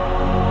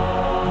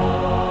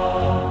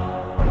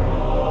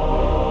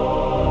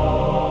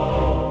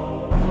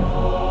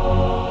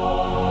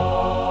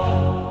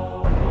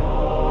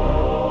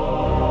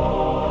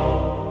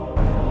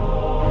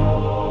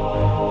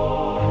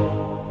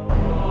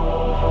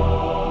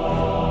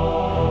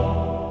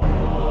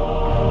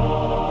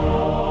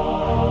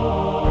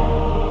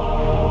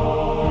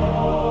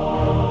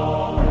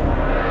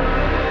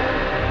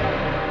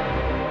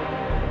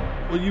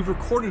 You've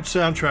recorded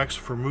soundtracks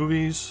for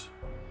movies,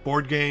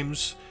 board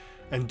games,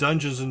 and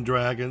Dungeons and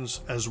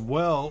Dragons, as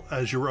well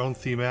as your own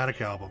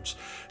thematic albums.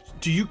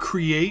 Do you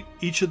create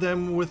each of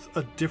them with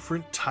a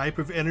different type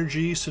of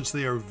energy, since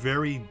they are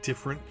very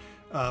different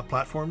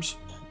platforms?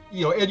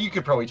 Ed, you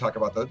could probably talk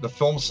about the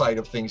film side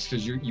of things,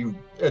 because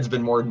Ed's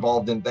been more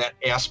involved in that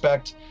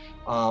aspect.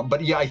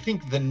 But yeah, I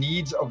think the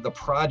needs of the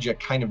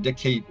project kind of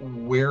dictate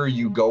where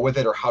you go with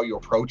it or how you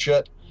approach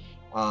it.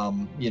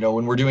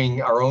 When we're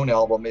doing our own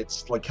album,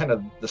 it's like kind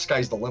of the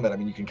sky's the limit. I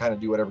mean, you can kind of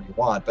do whatever you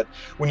want, but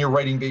when you're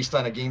writing based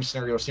on a game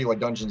scenario, say like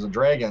Dungeons and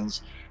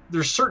Dragons,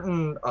 there's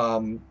certain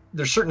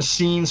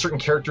scenes, certain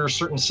characters,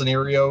 certain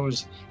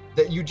scenarios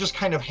that you just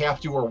kind of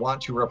have to or want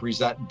to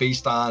represent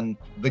based on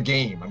the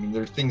game. I mean,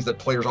 there are things that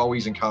players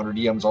always encounter,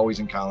 DMs always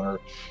encounter,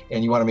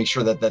 and you want to make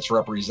sure that that's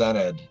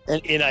represented.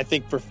 And I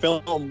think for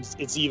films,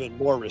 it's even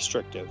more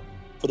restrictive.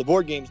 For the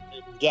board games,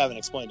 Gavin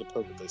explained it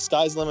perfectly.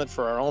 Sky's the limit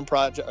for our own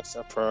projects,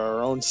 for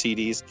our own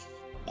CDs.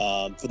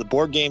 For the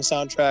board game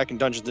soundtrack and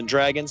Dungeons and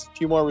Dragons, a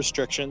few more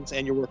restrictions,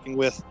 and you're working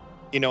with,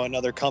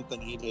 another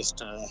company,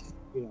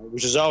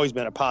 which has always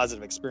been a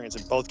positive experience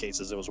in both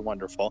cases. It was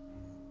wonderful.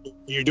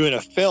 You're doing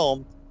a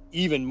film,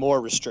 even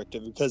more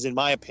restrictive, because in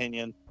my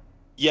opinion,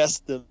 yes,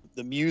 the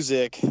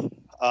music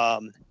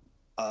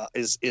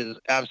is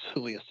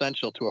absolutely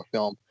essential to a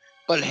film,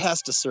 but it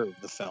has to serve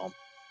the film.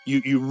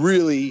 You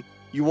really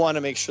want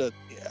to make sure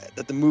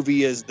that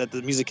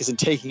the music isn't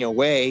taking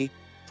away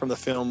from the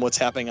film what's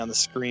happening on the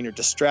screen or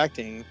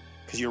distracting,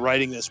 because you're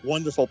writing this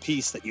wonderful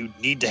piece that you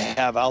need to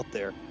have out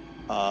there.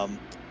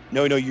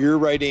 No, you're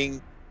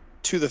writing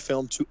to the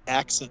film to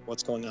accent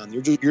what's going on.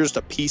 You're just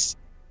a piece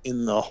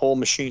in the whole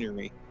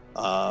machinery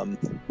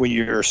when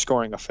you're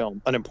scoring a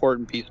film, an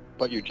important piece,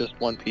 but you're just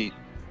one piece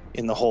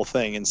in the whole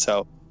thing. And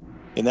so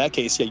in that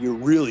case, yeah, you're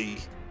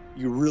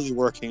really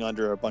working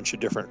under a bunch of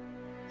different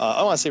I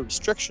don't want to say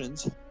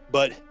restrictions,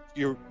 but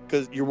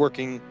because you're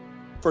working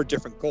for a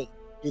different goal.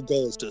 Your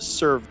goal is to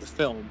serve the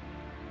film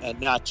and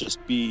not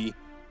just be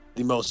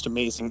the most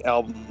amazing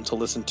album to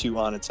listen to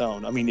on its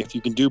own. I mean, if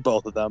you can do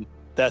both of them,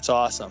 that's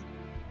awesome.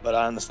 But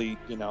honestly,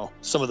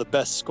 some of the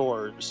best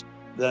scores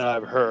that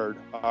I've heard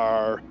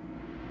are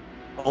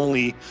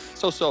only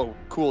so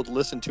cool to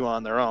listen to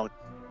on their own,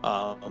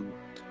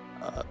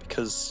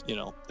 because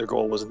their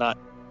goal was not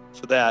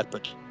for that,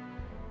 but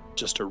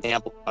just to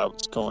amplify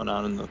what's going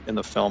on in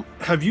the film.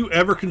 Have you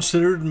ever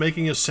considered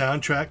making a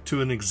soundtrack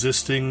to an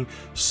existing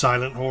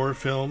silent horror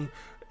film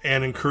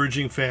and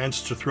encouraging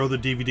fans to throw the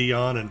DVD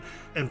on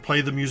and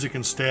play the music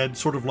instead,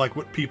 sort of like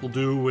what people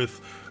do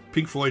with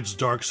Pink Floyd's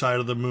Dark Side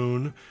of the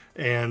Moon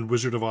and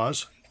Wizard of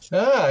Oz?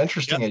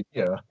 Interesting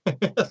idea.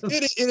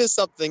 It is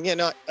something.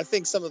 I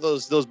think some of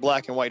those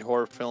black and white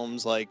horror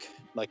films like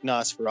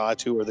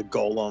Nosferatu or The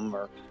Golem,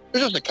 or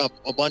there's just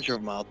a bunch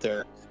of them out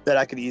there that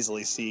I could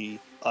easily see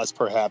us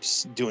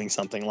perhaps doing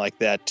something like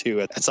that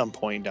too at some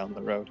point down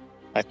the road.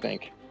 I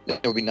think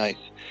it would be nice.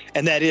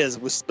 And that is,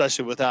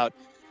 especially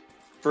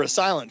for a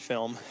silent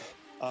film,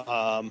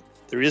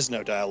 there is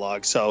no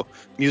dialogue, so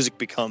music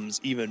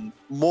becomes even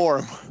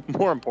more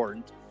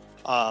important,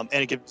 and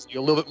it gives you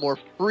a little bit more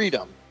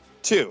freedom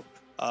too.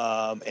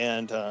 Yeah,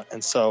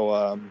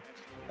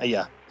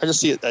 I just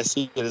see it. I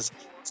see it as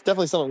it's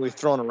definitely something we've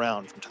thrown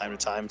around from time to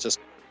time. Just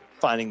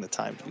finding the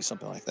time to do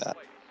something like that.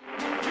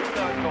 Do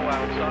not go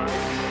outside.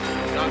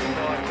 Do not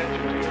draw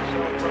attention to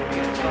yourself from the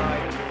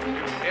inside. Do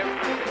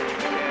everything you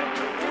can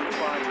to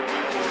fortify your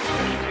core,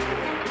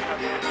 continuing to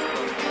come in from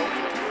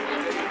local,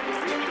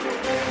 state, regional,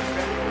 and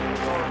federal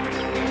authorities.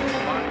 We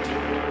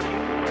monitor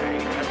your way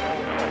at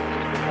all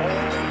costs. All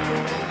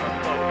roads are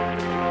closed.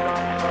 Do not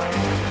drive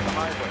on the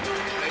highway.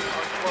 They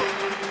are closed.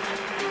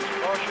 Use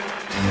caution.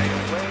 Stay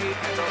away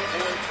and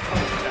avoid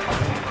contact.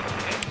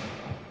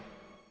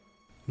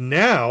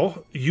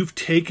 Now, you've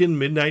taken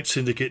Midnight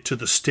Syndicate to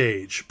the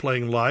stage,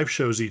 playing live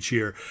shows each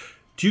year.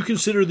 Do you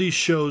consider these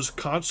shows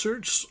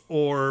concerts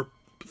or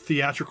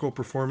theatrical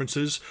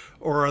performances,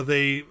 or are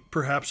they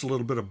perhaps a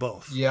little bit of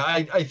both? Yeah,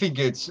 I think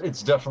it's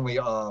definitely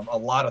a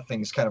lot of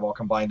things kind of all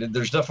combined.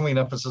 There's definitely an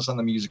emphasis on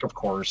the music, of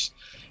course,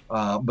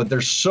 but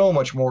there's so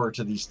much more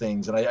to these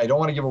things, and I don't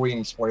want to give away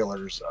any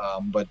spoilers,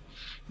 but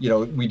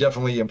we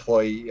definitely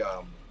employ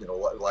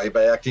live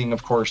acting,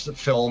 of course. The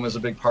film is a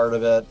big part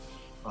of it.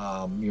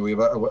 We have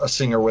a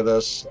singer with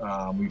us.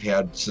 We've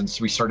had since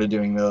we started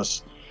doing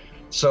this.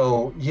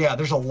 So yeah,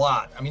 there's a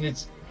lot. I mean,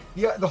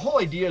 the whole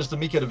idea is to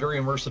make it a very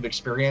immersive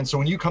experience. So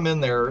when you come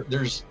in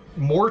there's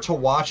more to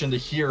watch and to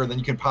hear than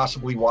you can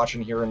possibly watch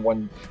and hear in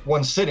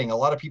one sitting. A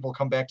lot of people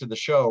come back to the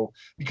show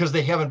because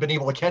they haven't been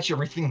able to catch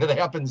everything that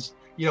happens,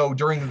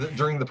 during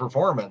the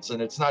performance.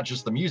 And it's not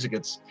just the music;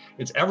 it's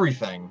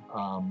everything.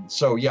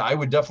 So yeah, I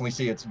would definitely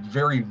say it's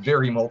very,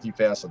 very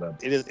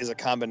multifaceted. It is a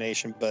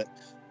combination, but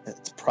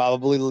it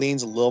probably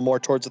leans a little more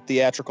towards a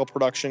theatrical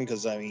production,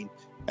 because I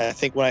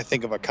think when I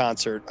think of a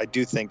concert, I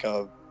do think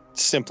of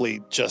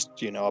simply just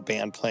a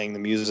band playing the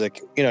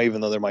music, even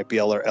though there might be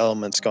other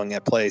elements going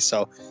at play.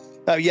 So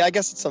yeah, I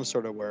guess it's some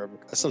sort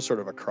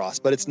of a cross,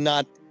 but it's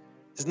not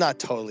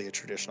totally a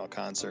traditional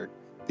concert,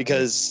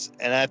 because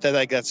and I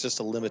think that's just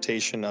a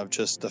limitation of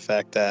just the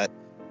fact that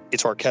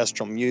it's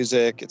orchestral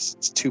music, it's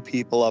two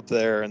people up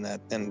there, and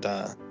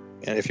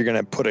if you're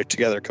going to put it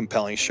together a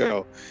compelling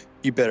show,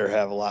 you better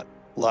have a lot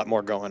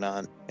more going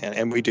on,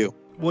 and we do.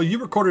 Well, you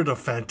recorded a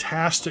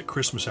fantastic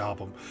Christmas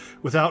album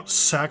without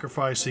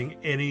sacrificing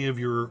any of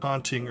your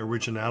haunting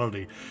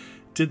originality.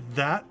 Did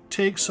that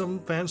take some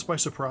fans by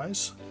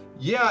surprise?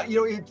 Yeah,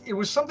 it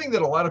was something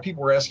that a lot of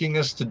people were asking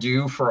us to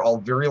do for a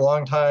very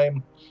long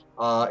time,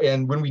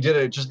 and when we did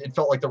it, it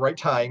felt like the right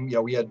time.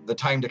 We had the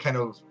time to kind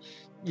of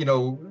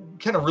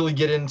really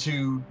get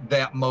into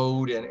that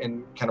mode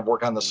and kind of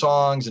work on the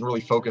songs and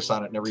really focus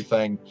on it and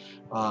everything.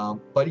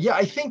 But yeah,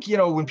 I think,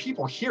 when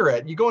people hear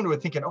it, you go into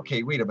it thinking,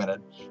 okay, wait a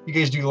minute, you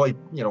guys do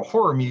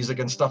horror music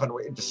and stuff, and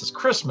this is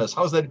Christmas.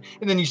 How's that?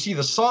 And then you see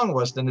the song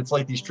list and it's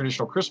like these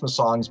traditional Christmas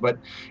songs, but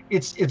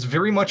it's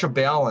very much a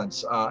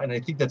balance. And I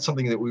think that's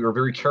something that we were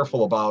very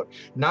careful about,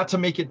 not to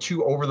make it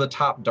too over the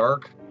top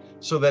dark,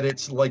 so that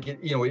it's like,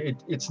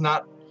 it's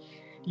not,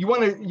 you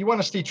want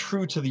to stay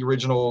true to the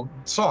original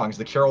songs,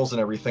 the carols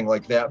and everything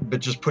like that, but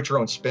just put your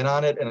own spin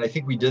on it. And I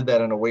think we did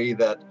that in a way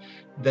that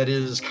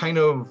is kind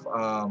of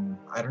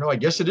I don't know, I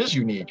guess it is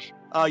unique.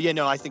 Yeah,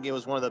 no, I think it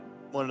was one of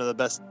the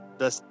best,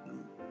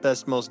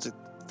 most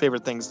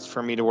favorite things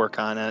for me to work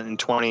on in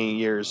 20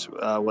 years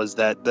was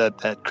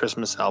that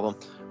Christmas album,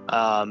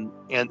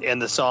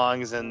 and the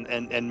songs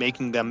and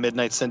making them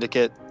Midnight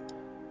Syndicate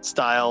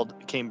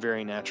styled came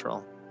very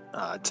natural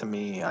to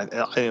me.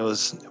 It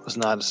was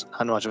not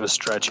much of a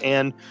stretch,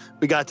 and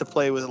we got to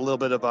play with a little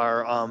bit of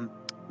our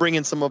bring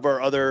in some of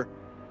our other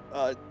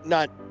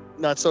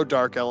not so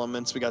dark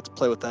elements. We got to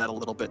play with that a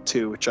little bit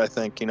too, which I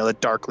think, the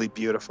darkly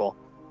beautiful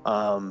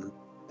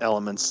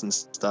elements and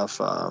stuff,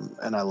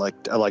 and I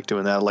like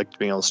doing that. I like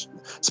being able to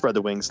spread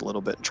the wings a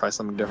little bit and try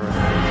something different.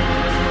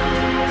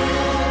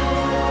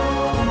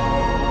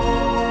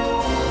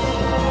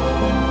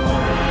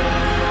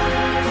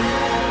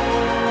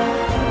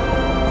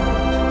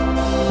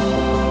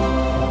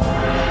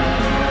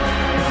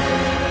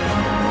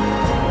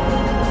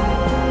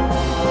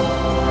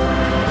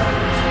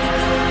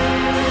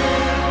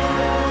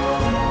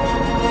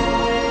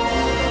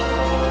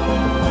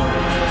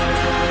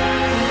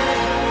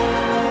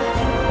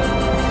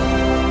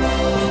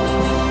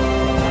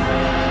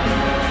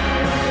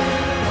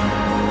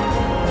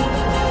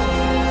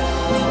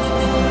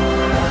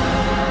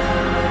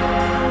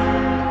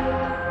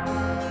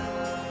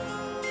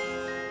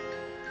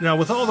 Now,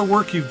 with all the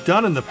work you've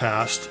done in the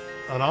past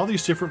on all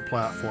these different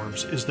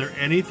platforms, is there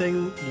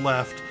anything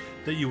left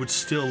that you would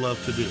still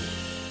love to do?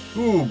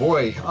 Ooh,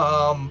 boy.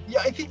 Yeah,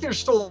 I think there's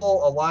still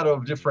a lot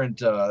of different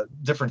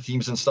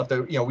themes and stuff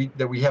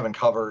that we haven't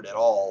covered at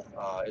all,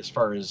 as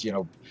far as,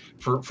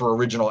 for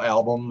original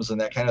albums and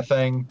that kind of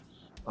thing.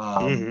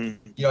 I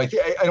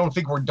don't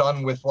think we're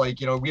done with we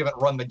haven't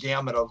run the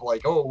gamut of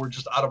we're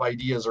just out of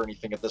ideas or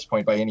anything at this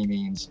point by any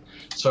means.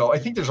 So I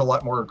think there's a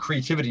lot more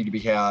creativity to be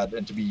had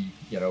and to be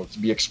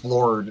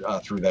explored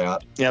through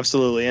that. Yeah,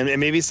 absolutely. And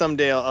maybe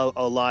someday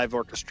a live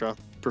orchestra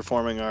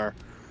performing our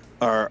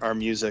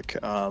music.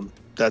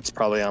 That's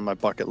probably on my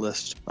bucket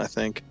list, I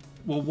think.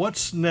 Well,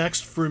 what's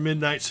next for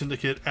Midnight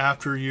Syndicate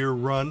after your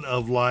run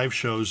of live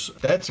shows?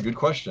 That's a good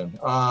question.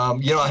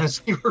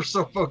 Honestly, we're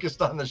so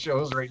focused on the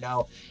shows right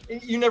now.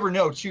 You never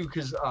know, too,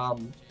 because,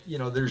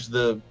 there's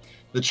the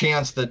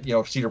chance that,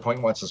 if Cedar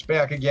Point wants us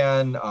back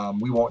again,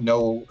 we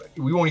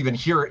won't even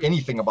hear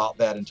anything about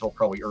that until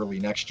probably early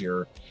next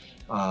year.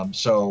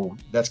 So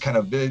that's kind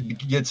of, it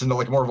gets into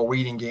more of a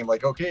waiting game,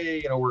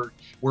 okay, where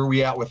are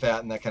we at with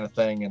that and that kind of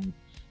thing. And,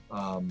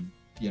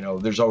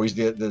 there's always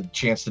the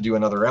chance to do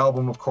another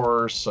album, of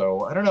course.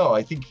 So I don't know.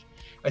 I think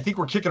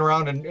we're kicking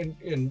around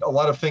in a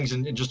lot of things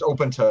and just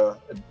open to,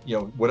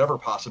 whatever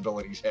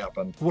possibilities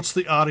happen. What's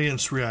the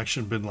audience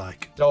reaction been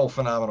like? Oh,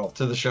 phenomenal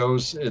to the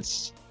shows.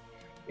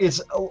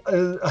 It's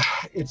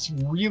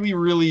really,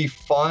 really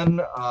fun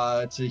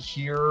to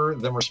hear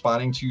them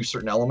responding to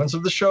certain elements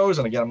of the shows.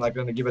 And again, I'm not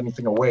going to give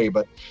anything away,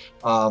 but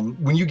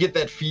when you get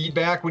that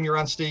feedback when you're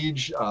on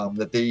stage,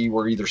 that they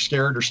were either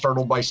scared or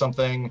startled by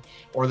something,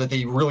 or that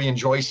they really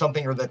enjoy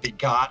something, or that they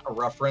got a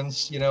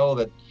reference,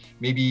 that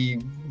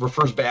maybe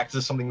refers back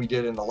to something we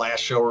did in the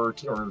last show or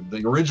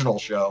the original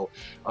show,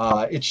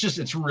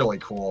 it's really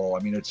cool.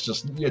 I mean,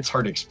 it's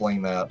hard to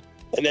explain that.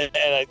 And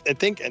I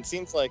think it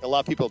seems like a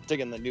lot of people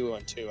digging the new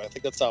one too. I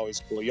think that's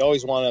always cool. You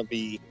always want to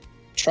be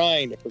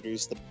trying to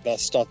produce the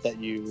best stuff that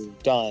you've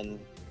done,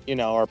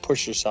 or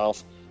push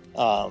yourself.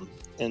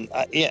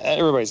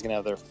 Everybody's gonna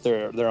have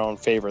their own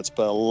favorites,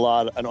 but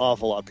an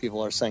awful lot of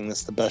people are saying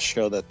this is the best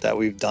show that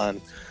we've done.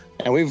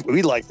 And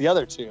we like the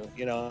other two,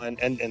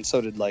 and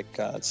so did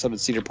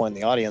Cedar Point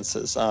and the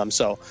audiences.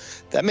 So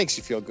that makes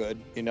you feel good,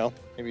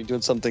 maybe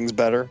doing some things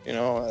better,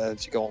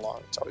 as you go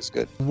along. It's always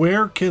good.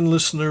 Where can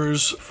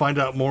listeners find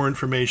out more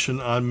information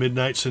on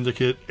Midnight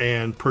Syndicate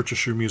and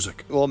purchase your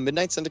music? Well,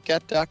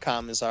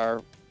 midnightsyndicate.com is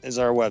our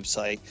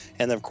website,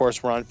 and of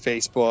course we're on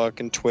Facebook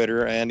and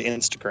Twitter and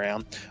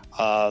Instagram.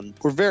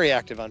 We're very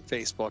active on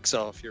Facebook,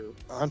 so if you're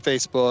on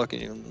Facebook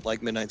and you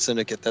like Midnight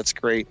Syndicate, that's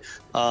great.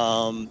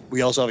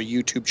 We also have a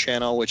YouTube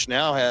channel, which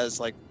now has,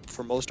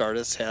 for most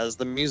artists, has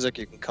the music.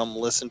 You can come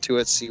listen to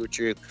it, see what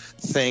you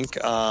think.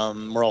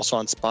 We're also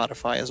on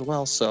Spotify as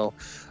well, so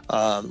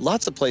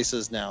lots of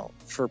places now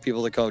for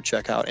people to go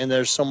check out. And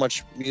there's so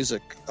much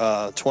music,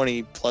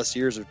 20 plus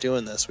years of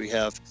doing this. We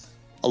have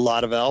a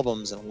lot of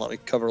albums, and we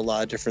cover a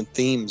lot of different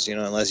themes, and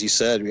as you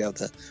said, we have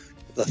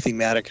the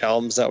thematic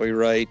albums that we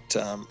write,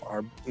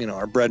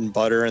 our bread and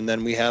butter, and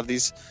then we have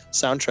these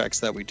soundtracks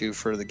that we do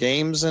for the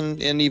games,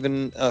 and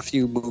even a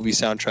few movie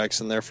soundtracks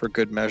in there for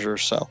good measure.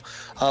 So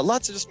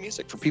lots of just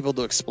music for people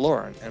to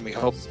explore, and we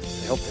hope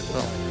they will.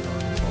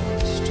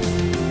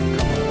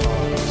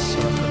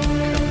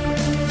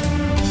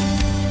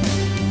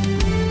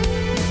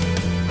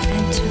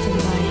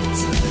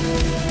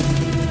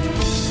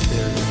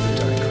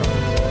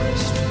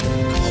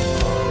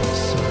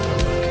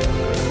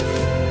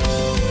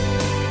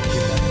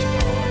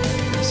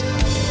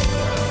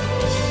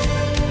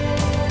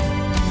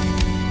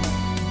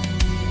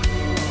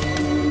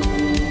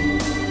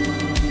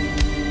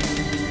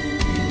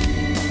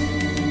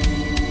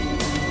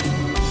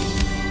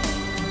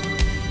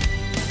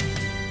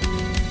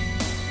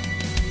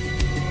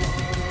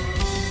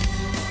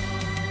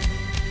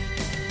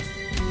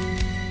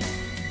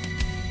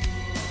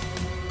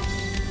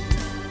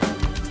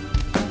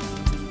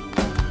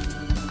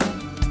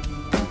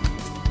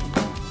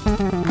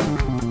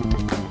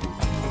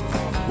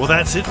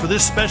 that's it for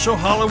this special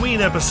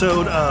Halloween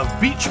episode of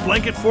Beach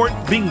Blanket Fort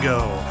Bingo.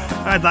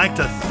 I'd like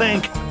to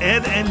thank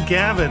Ed and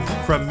Gavin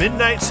from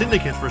Midnight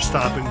Syndicate for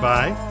stopping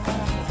by.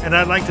 And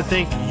I'd like to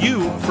thank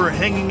you for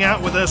hanging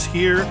out with us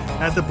here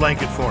at the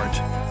Blanket Fort.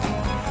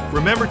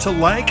 Remember to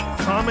like,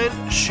 comment,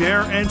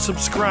 share, and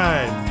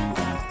subscribe.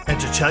 And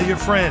to tell your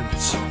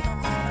friends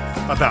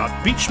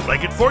about Beach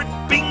Blanket Fort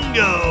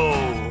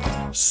Bingo.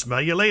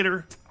 Smell you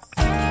later.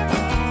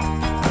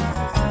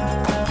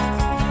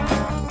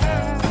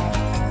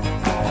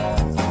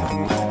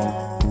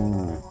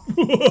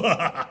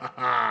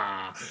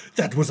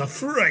 That was a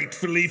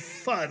frightfully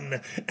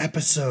fun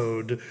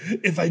episode,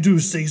 if I do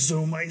say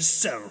so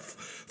myself.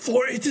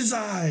 For it is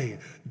I,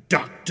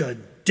 Dr.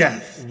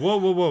 Death.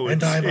 Whoa.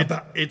 And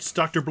It's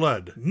Dr.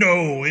 Blood.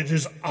 No, it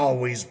has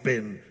always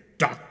been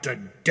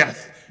Dr.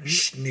 Death,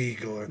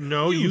 Schneegor.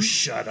 No, you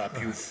shut up,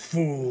 you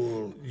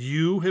fool.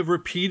 You have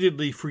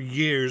repeatedly for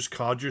years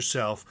called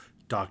yourself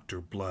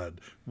Dr. Blood.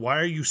 Why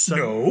are you so...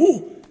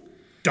 No,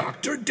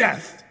 Dr.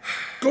 Death.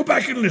 Go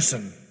back and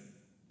listen.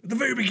 At the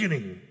very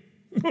beginning.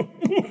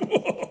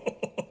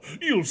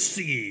 You'll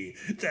see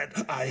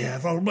that I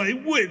have all my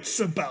wits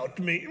about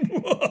me.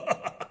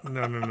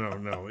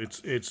 No.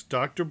 It's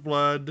Dr.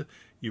 Blood.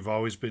 You've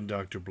always been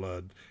Dr.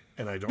 Blood.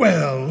 And I don't...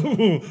 Well,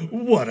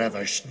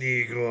 whatever,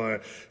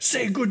 Schneegor.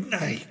 Say good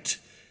night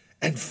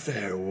and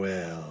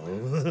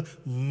farewell,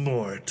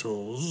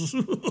 mortals.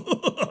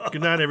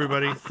 Good night,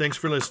 everybody. Thanks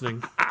for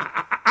listening.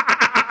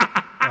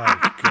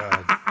 Oh,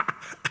 God.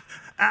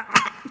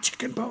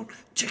 Chicken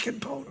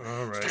bone.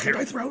 All right. Stuck in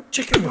my throat.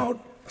 Chicken bone.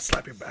 I'll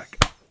slap your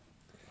back.